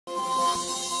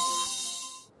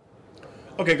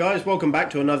Okay guys, welcome back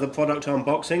to another product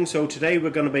unboxing. So today we're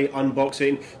going to be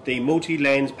unboxing the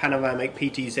multi-lens panoramic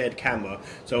PTZ camera.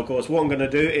 So of course what I'm going to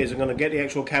do is I'm going to get the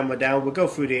actual camera down, we'll go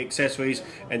through the accessories,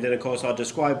 and then of course I'll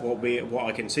describe what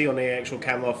I can see on the actual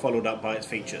camera, followed up by its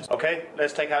features. Okay,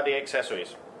 let's take out the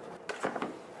accessories.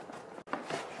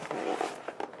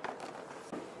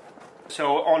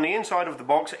 So on the inside of the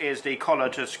box is the collar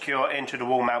to secure into the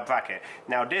wall mount bracket.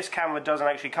 Now this camera doesn't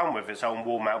actually come with its own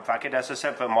wall mount bracket, that's a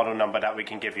separate model number that we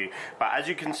can give you. But as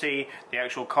you can see, the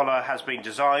actual collar has been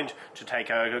designed to take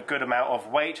a good amount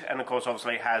of weight, and of course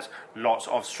obviously has lots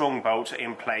of strong bolts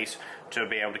in place to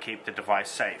be able to keep the device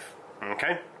safe.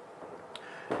 Okay?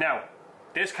 Now,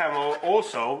 this camera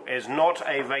also is not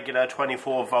a regular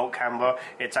 24 volt camera,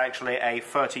 it's actually a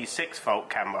 36 volt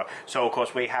camera. So of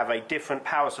course we have a different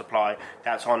power supply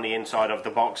that's on the inside of the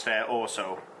box there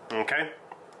also. Okay?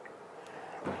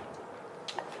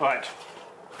 Right.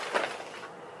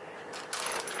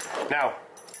 Now,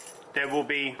 there will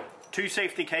be two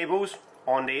safety cables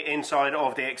on the inside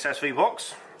of the accessory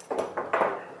box.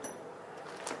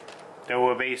 There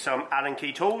will be some Allen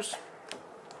key tools,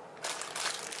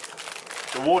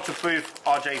 the waterproof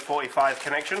RJ45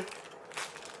 connection,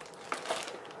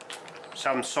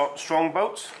 some strong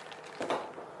bolts,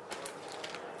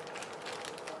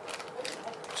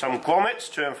 some grommets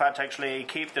to in fact actually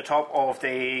keep the top of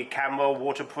the camera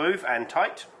waterproof and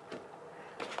tight,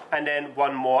 and then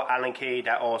one more Allen key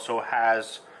that also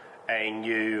has a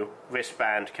new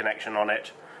wristband connection on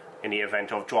it in the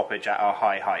event of droppage at a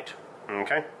high height.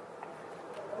 Okay?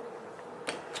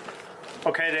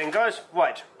 Okay then guys,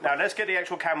 right, now let's get the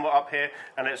actual camera up here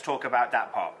and let's talk about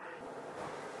that part.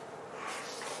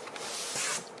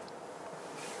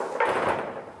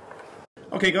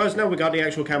 Okay guys, now we got the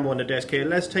actual camera on the desk here,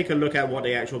 let's take a look at what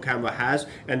the actual camera has,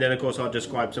 and then of course I'll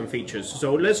describe some features.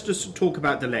 So let's just talk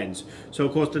about the lens. So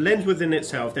of course the lens within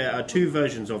itself, there are two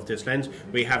versions of this lens.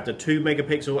 We have the 2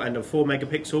 megapixel and the 4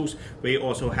 megapixels. We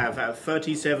also have a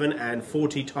 37 and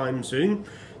 40 times zoom.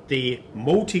 The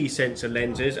multi-sensor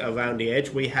lenses around the edge,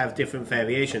 we have different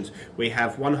variations. We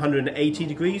have 180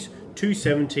 degrees,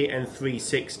 270 and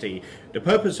 360. The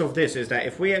purpose of this is that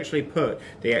if we actually put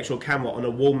the actual camera on a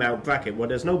wall mount bracket, well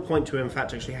there's no point to in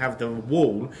fact actually have the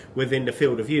wall within the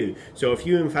field of view. So if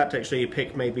you in fact actually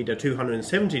pick maybe the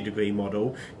 270 degree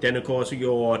model, then of course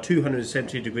your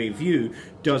 270 degree view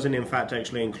doesn't in fact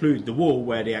actually include the wall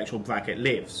where the actual bracket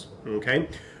lives. Okay?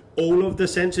 All of the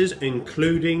sensors,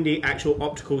 including the actual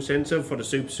optical sensor for the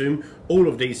super zoom, all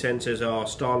of these sensors are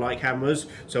Starlight cameras.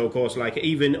 So of course, like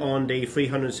even on the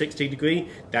 360 degree,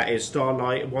 that is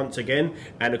Starlight once again.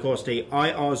 And of course the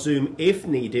IR zoom, if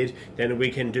needed, then we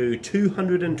can do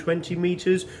 220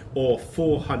 meters or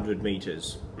 400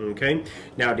 meters. Okay,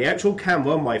 now the actual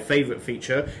camera, my favorite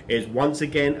feature, is once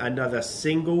again another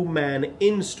single man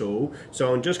install.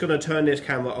 So I'm just going to turn this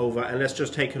camera over and let's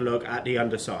just take a look at the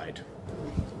underside.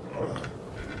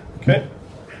 Okay.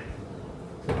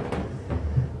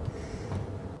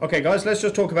 Okay guys, let's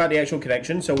just talk about the actual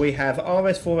connection. So we have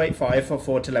RS485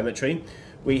 for telemetry.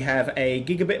 We have a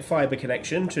gigabit fiber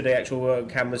connection to the actual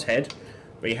camera's head.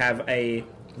 We have a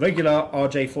regular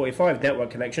RJ45 network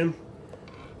connection.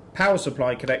 Power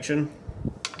supply connection.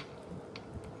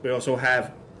 We also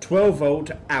have 12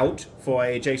 volt out for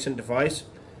an adjacent device.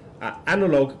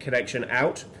 Analog connection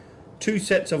out. 2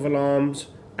 sets of alarms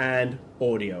and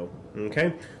audio.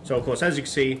 Okay, so of course as you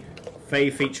can see, very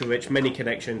feature rich, many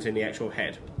connections in the actual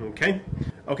head.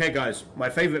 Okay guys, my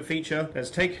favorite feature, let's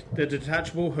take the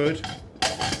detachable hood,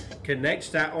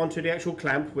 connect that onto the actual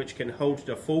clamp which can hold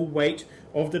the full weight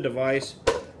of the device,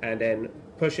 and then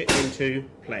push it into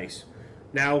place.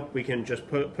 Now we can just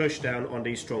push down on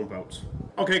these strong bolts.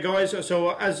 Okay guys, so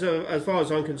as far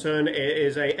as I'm concerned, it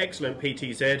is an excellent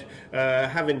PTZ.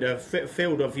 Having the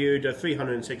field of view, the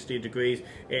 360 degrees,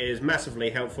 it is massively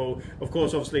helpful. Of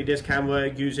course, obviously this camera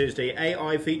uses the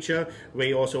AI feature.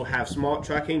 We also have smart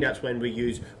tracking. That's when we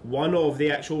use one of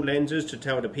the actual lenses to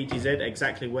tell the PTZ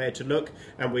exactly where to look.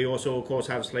 And we also, of course,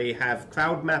 obviously have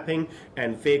cloud mapping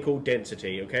and vehicle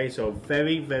density. Okay, so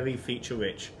very, very feature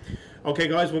rich. Okay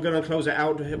guys, we're going to close it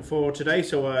out for today,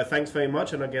 so thanks very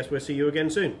much, and I guess we'll see you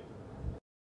again soon.